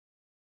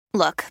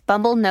Look,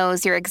 Bumble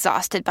knows you're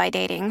exhausted by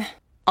dating.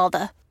 All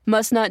the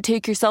must not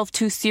take yourself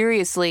too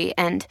seriously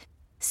and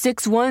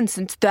 6'1"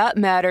 since that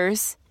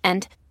matters.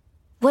 And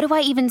what do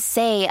I even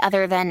say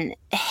other than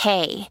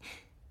hey?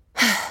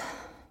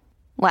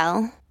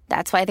 Well,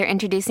 that's why they're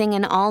introducing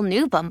an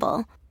all-new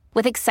Bumble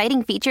with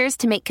exciting features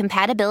to make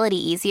compatibility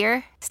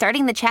easier,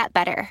 starting the chat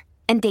better,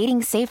 and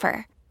dating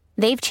safer.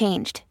 They've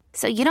changed,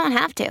 so you don't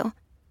have to.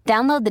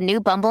 Download the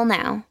new Bumble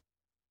now.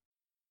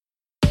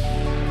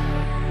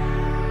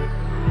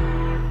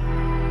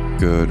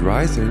 Good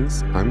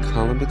Risings, I'm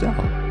Colin Bedell.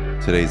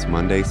 Today's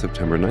Monday,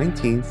 September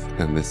 19th,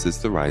 and this is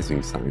the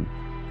Rising Sign.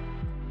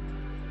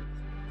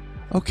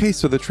 Okay,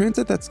 so the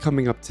transit that's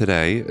coming up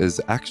today is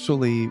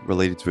actually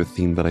related to a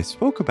theme that I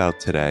spoke about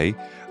today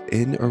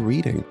in a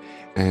reading,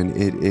 and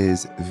it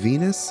is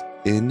Venus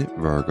in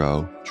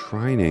Virgo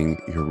trining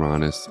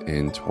Uranus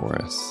in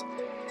Taurus.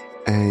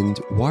 And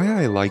why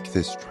I like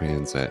this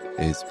transit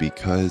is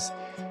because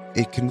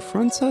it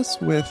confronts us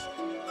with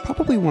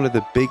probably one of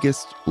the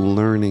biggest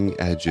learning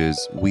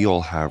edges we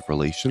all have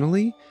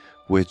relationally,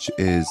 which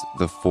is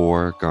the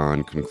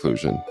foregone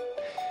conclusion.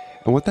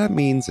 And what that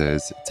means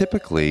is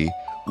typically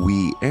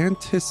we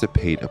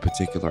anticipate a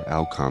particular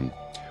outcome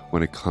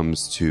when it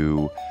comes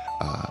to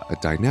a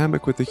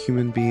dynamic with a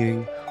human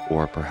being,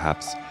 or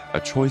perhaps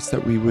a choice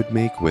that we would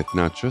make with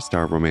not just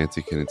our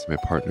romantic and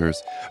intimate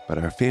partners, but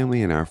our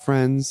family and our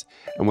friends.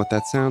 And what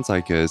that sounds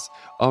like is,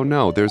 oh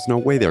no, there's no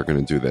way they're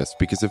going to do this,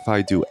 because if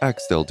I do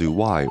X, they'll do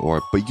Y,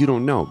 or, but you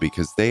don't know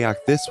because they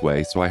act this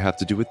way, so I have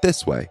to do it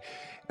this way.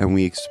 And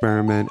we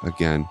experiment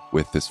again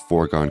with this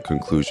foregone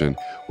conclusion,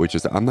 which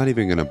is I'm not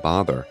even going to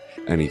bother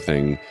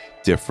anything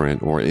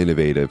different or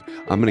innovative.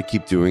 I'm going to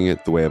keep doing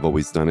it the way I've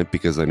always done it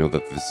because I know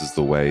that this is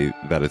the way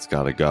that it's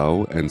got to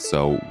go. And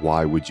so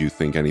why would you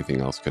think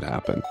anything else could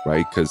happen,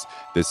 right? Because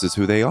this is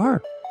who they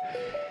are.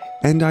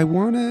 And I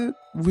want to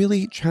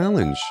really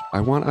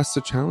I want us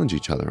to challenge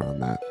each other on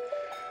that,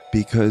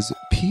 because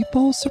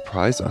people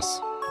surprise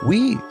us.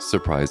 We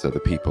surprise other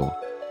people.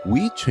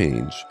 We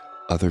change.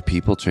 Other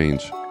people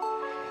change.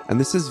 And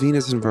this is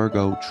Venus in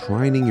Virgo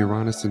trining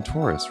Uranus in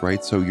Taurus,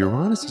 right? So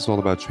Uranus is all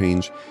about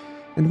change,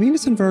 and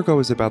Venus in Virgo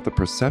is about the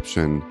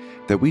perception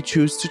that we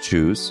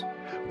choose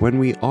when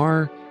we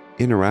are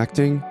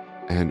interacting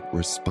and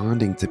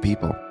responding to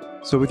people.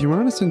 So with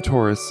Uranus in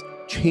Taurus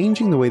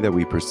changing the way that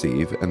we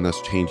perceive and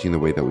thus changing the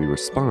way that we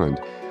respond,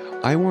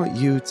 I want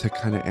you to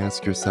kind of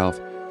ask yourself,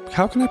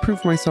 how can I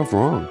prove myself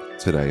wrong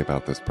today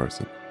about this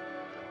person?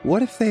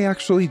 What if they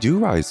actually do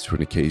rise to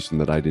an occasion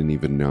that I didn't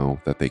even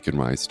know that they can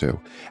rise to?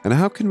 And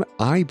how can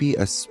I be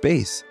a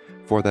space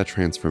for that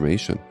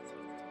transformation,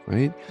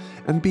 right?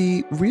 And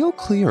be real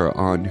clear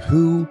on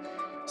who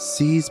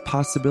sees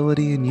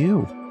possibility in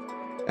you,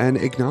 and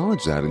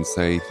acknowledge that and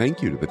say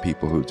thank you to the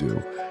people who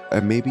do.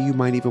 And maybe you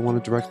might even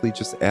want to directly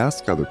just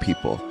ask other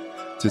people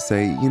to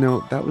say, you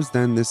know, that was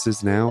then, this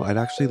is now. I'd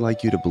actually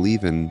like you to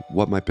believe in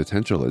what my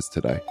potential is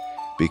today,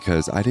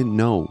 because I didn't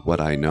know what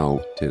I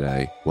know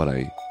today, what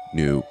I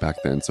knew back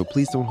then. So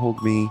please don't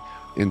hold me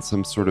in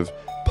some sort of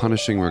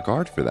punishing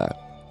regard for that,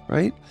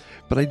 right?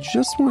 But I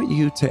just want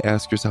you to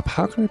ask yourself,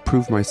 how can I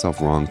prove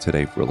myself wrong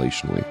today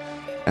relationally?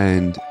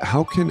 And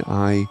how can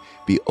I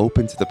be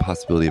open to the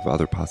possibility of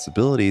other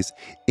possibilities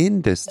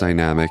in this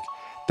dynamic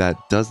that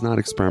does not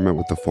experiment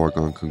with the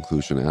foregone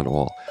conclusion at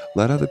all?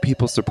 Let other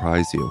people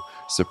surprise you.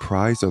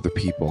 Surprise other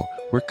people.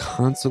 We're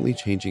constantly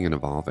changing and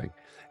evolving.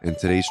 And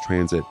today's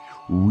transit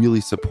really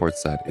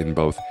supports that in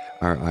both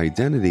our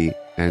identity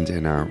and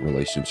in our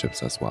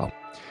relationships as well.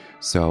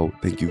 So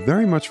thank you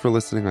very much for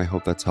listening. I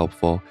hope that's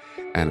helpful.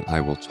 And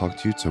I will talk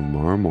to you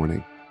tomorrow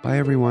morning. Bye,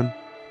 everyone.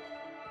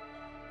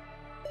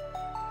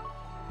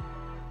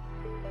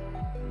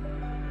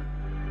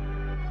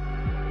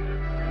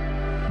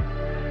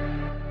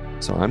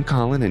 So I'm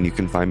Colin, and you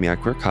can find me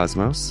at Queer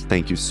Cosmos.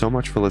 Thank you so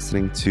much for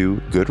listening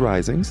to Good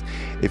Risings.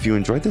 If you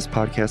enjoyed this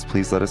podcast,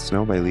 please let us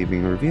know by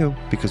leaving a review,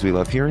 because we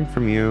love hearing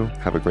from you.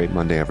 Have a great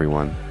Monday,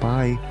 everyone.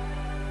 Bye.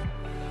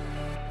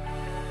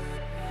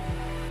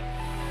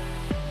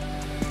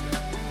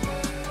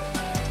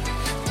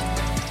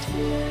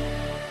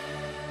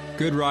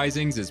 Good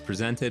Risings is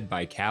presented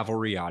by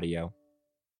Cavalry Audio.